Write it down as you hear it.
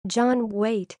John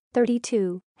Whaite,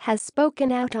 32, has spoken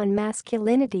out on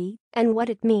masculinity and what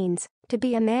it means to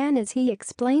be a man as he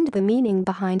explained the meaning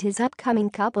behind his upcoming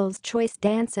couple's choice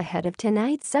dance ahead of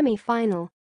tonight's semi-final.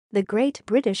 The Great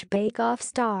British Bake Off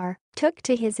star took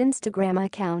to his Instagram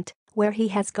account, where he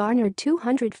has garnered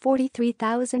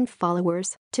 243,000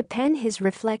 followers, to pen his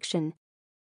reflection.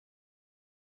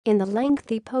 In the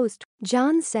lengthy post,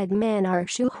 John said men are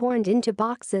shoehorned into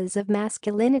boxes of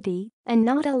masculinity and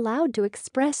not allowed to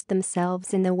express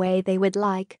themselves in the way they would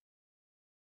like.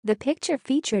 The picture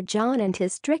featured John and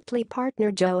his Strictly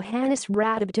partner Johannes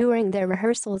Radeb during their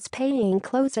rehearsals, paying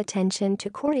close attention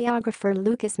to choreographer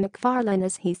Lucas McFarlane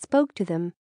as he spoke to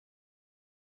them.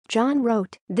 John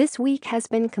wrote, "This week has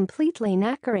been completely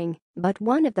knackering, but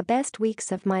one of the best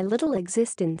weeks of my little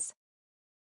existence.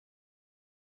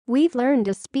 We've learned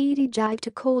a speedy jive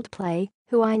to Coldplay,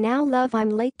 who I now love. I'm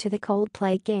late to the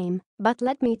Coldplay game, but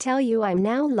let me tell you, I'm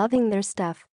now loving their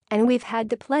stuff. And we've had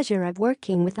the pleasure of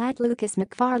working with Lucas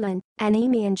McFarlane and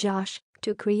Amy and Josh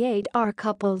to create our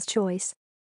couple's choice."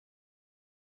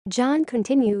 John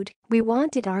continued, "We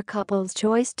wanted our couple's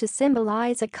choice to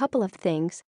symbolize a couple of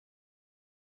things.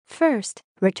 First,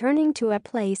 returning to a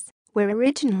place where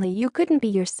originally you couldn't be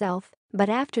yourself, but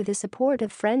after the support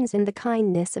of friends and the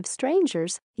kindness of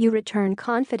strangers, you return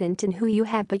confident in who you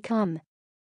have become.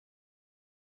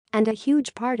 And a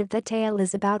huge part of the tale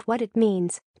is about what it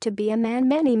means to be a man.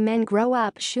 Many men grow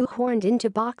up shoehorned into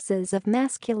boxes of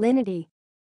masculinity.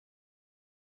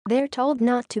 They're told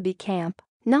not to be camp,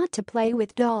 not to play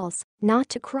with dolls, not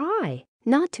to cry,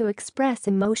 not to express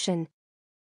emotion.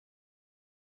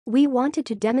 We wanted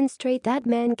to demonstrate that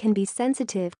men can be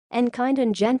sensitive and kind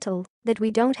and gentle, that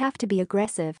we don't have to be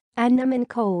aggressive and numb and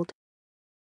cold."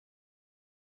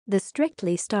 The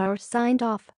Strictly star signed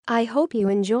off, "I hope you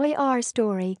enjoy our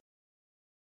story."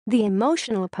 The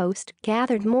emotional post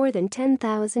gathered more than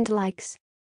 10,000 likes.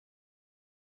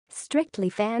 Strictly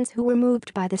fans who were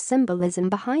moved by the symbolism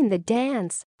behind the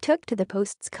dance took to the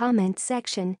post's comment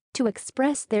section to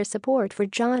express their support for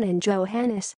John and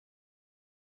Johannes.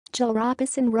 Jill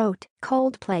Robinson wrote,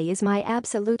 "Coldplay is my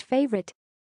absolute favorite.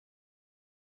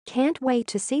 Can't wait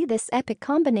to see this epic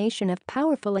combination of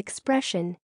powerful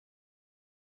expression."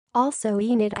 Also,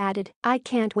 Enid added, "I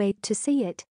can't wait to see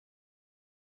it.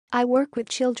 I work with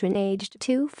children aged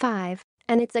 2 to 5,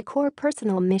 and it's a core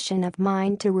personal mission of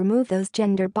mine to remove those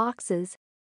gender boxes.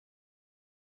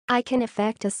 I can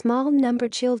affect a small number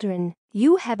of children.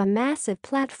 You have a massive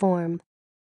platform.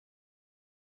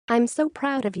 I'm so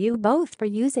proud of you both for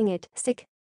using it." Sick.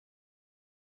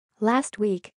 Last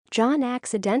week, John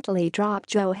accidentally dropped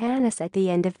Johannes at the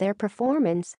end of their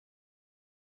performance.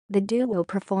 The duo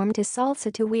performed a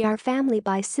salsa to "We Are Family"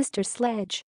 by Sister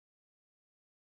Sledge.